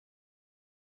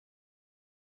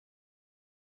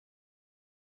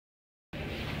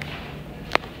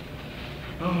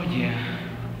Oh yeah.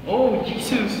 Oh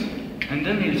Jesus. And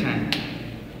then Nilsan.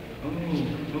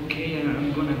 Oh, okay.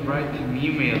 I'm gonna write an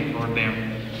email for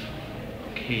them.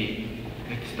 Okay,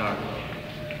 let's start.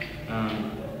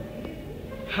 Um,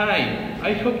 Hi.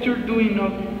 I hope you're doing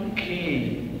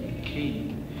okay.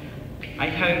 Okay. I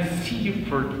haven't seen you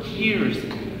for years.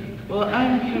 Well,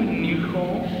 I'm in a new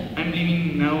home. I'm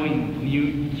living now in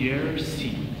New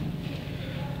Jersey.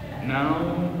 Now,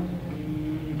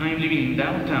 I'm living in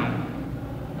downtown.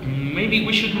 Maybe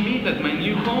we should meet at my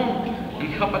new home and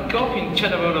have a coffee and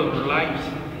chat about our lives.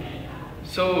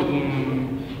 So,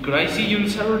 could I see you on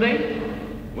Saturday?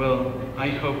 Well, I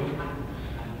hope.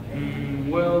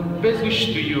 Well, best wish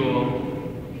to you all,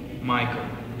 Michael.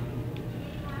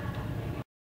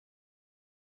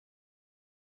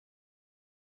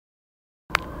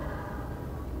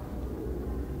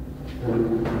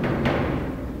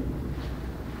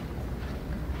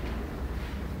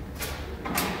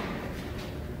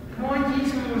 Come on,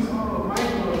 Jesus. Oh,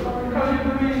 Michael. How are you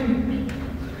doing?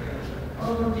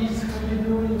 Oh, Jesus, how are you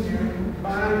doing here?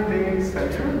 Fine, thanks.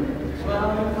 And you? Well,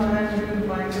 I'm fine. Doing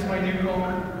fine. This is my new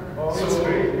home. Oh, it's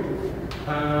great.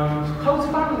 How's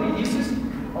family, Jesus?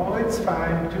 Oh, it's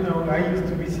fine. You know, I used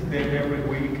to visit them every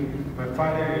week. My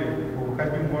father, who has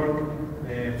been working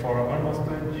for almost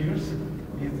 20 years,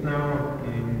 is now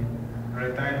in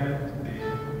retirement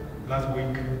last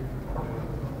week. Oh,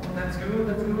 that's good.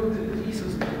 That's good.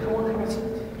 Jesus, come on, have a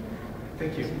seat.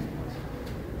 Thank you.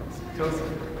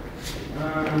 Joseph.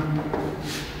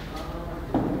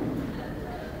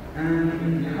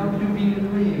 And how have you been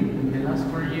doing in the last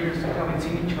 4 years? We haven't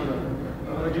seen each other.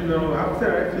 You know, after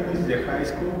I finished the high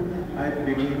school, I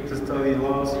began to study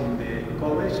laws in the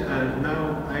college, and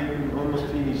now I'm almost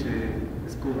finished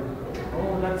school.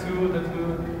 Oh, that's good. That's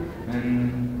good.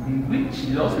 And which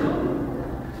law school?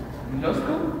 Law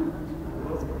school?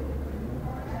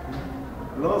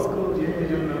 Law school, yeah,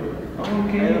 you know.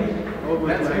 Okay.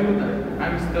 That's good.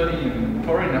 I'm studying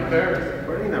foreign affairs.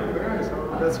 Foreign affairs,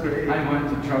 oh, that's great. I want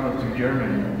to travel to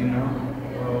Germany, you know.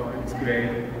 Oh, it's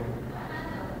great.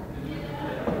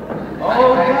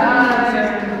 Oh,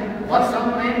 guys. What's up,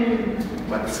 man?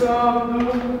 What's up,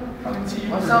 dude? Haven't seen you.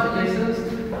 What's for up, days. Jesus?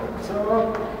 What's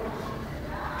up?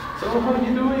 So, how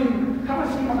you doing? Have a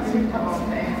seat, have a seat, have a Oh, seat.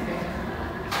 thanks.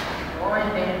 Oh, I'm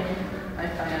fine. I'm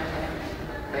fine.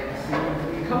 Thanks.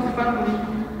 How's the family?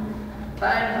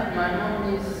 Fine. My mom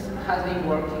has been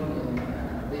working in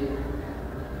the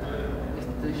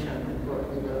institution for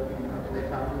development of the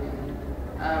family.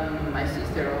 My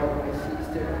sister.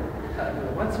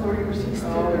 What's for your sister?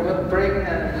 Oh, got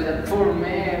pregnant with a poor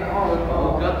man.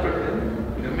 Oh, got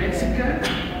pregnant? With a Mexican?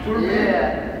 Poor man?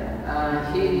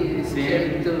 Yeah. He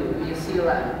escaped to New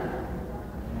Zealand.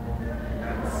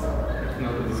 That's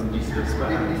not as easy as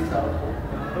well. This is all.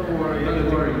 Don't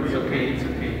worry, it's okay,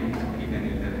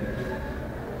 then.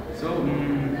 So,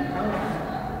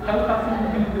 how have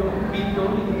you been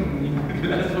going in the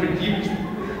last 4 years?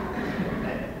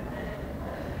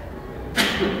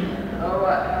 Oh,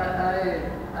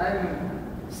 I'm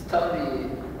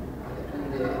studying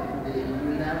in the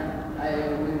UNAM.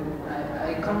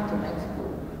 I come to Mexico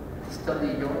to study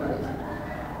journalism.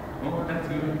 Oh, that's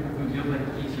good. Just like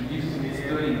you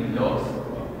studying laws.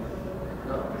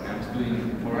 I'm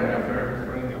studying foreign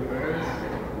affairs.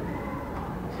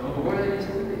 So, Where are you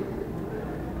studying?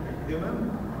 You know?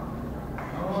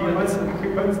 Oh, He wants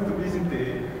to visit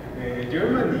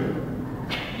Germany.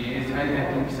 yes, I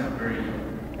think it's a very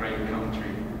great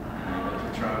country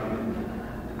to travel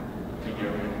to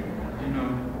Germany. You know,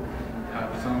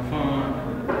 have some fun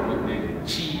with the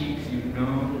cheeks, you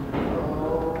know.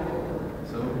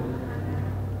 So,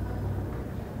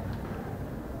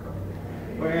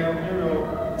 Well, you know,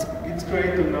 it's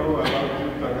great to know about you,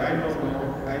 but I don't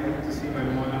know. I need to see my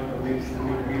mother who lives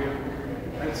here.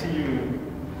 I'll see you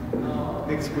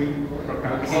next week,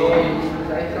 perhaps. I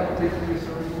come to you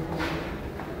soon.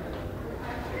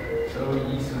 so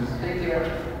Jesus. Take care.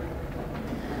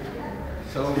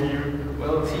 So, See you.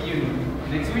 well, see you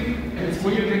next week. And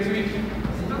see you